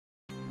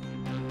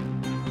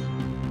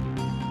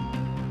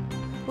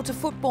Well, to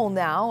football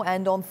now,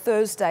 and on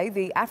Thursday,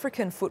 the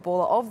African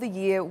Footballer of the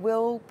Year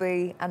will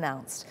be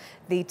announced.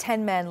 The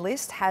 10-man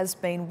list has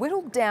been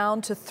whittled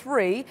down to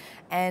 3,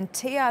 and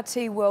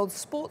TRT World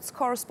Sports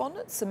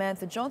correspondent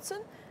Samantha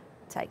Johnson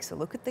takes a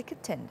look at the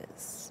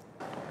contenders.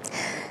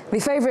 The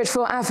favourite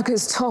for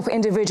Africa's top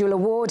individual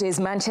award is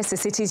Manchester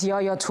City's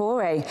Yaya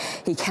Toure.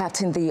 He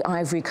captained the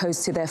Ivory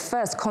Coast to their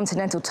first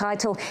continental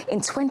title in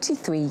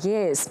 23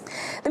 years.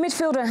 The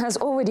midfielder has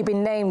already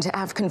been named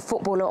African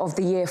Footballer of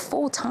the Year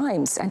 4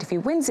 times, and if he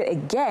wins it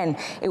again,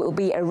 it will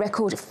be a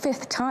record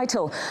 5th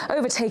title,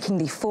 overtaking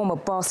the former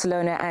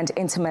Barcelona and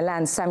Inter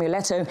Milan Samuel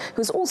Eto'o,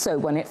 who's also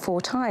won it 4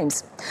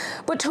 times.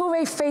 But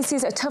Toure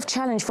faces a tough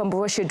challenge from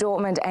Borussia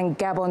Dortmund and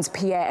Gabon's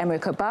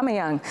Pierre-Emerick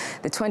Aubameyang.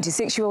 The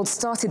 26-year-old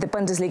started the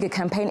Bundesliga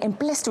campaign in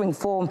blistering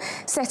form,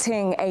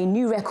 setting a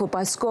new record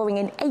by scoring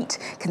in 8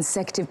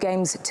 consecutive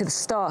games to the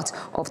start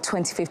of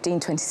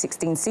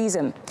 2015-2016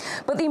 season.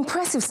 But the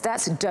impressive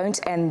stats don't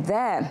end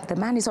there. The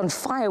man is on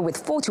fire with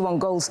 41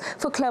 goals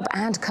for club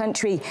and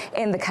country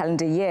in the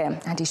calendar year,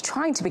 and he's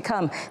trying to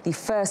become the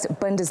first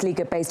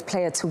Bundesliga-based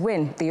player to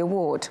win the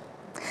award.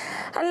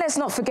 And let's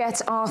not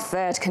forget our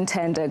third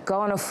contender,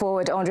 Ghana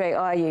forward Andre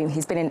Ayew.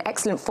 He's been in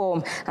excellent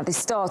form at the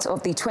start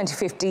of the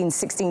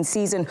 2015-16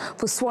 season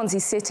for Swansea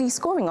City,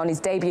 scoring on his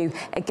debut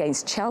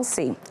against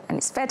Chelsea. And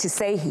it's fair to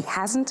say he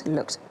hasn't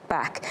looked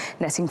back,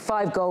 netting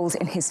 5 goals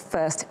in his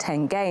first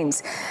 10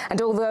 games.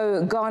 And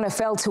although Ghana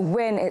failed to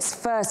win its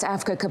first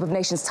Africa Cup of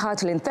Nations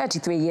title in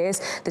 33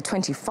 years, the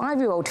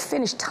 25-year-old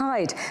finished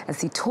tied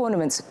as the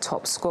tournament's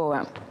top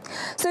scorer.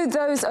 So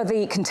those are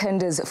the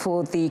contenders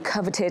for the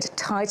coveted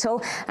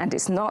title, and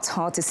it's not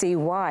hard to see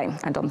why.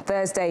 And on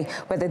Thursday,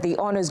 whether the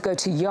honours go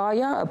to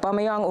Yaya,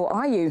 Aubameyang or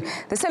Ayew,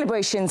 the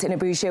celebrations in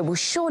Abuja will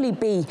surely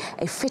be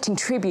a fitting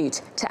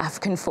tribute to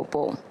African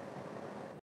football.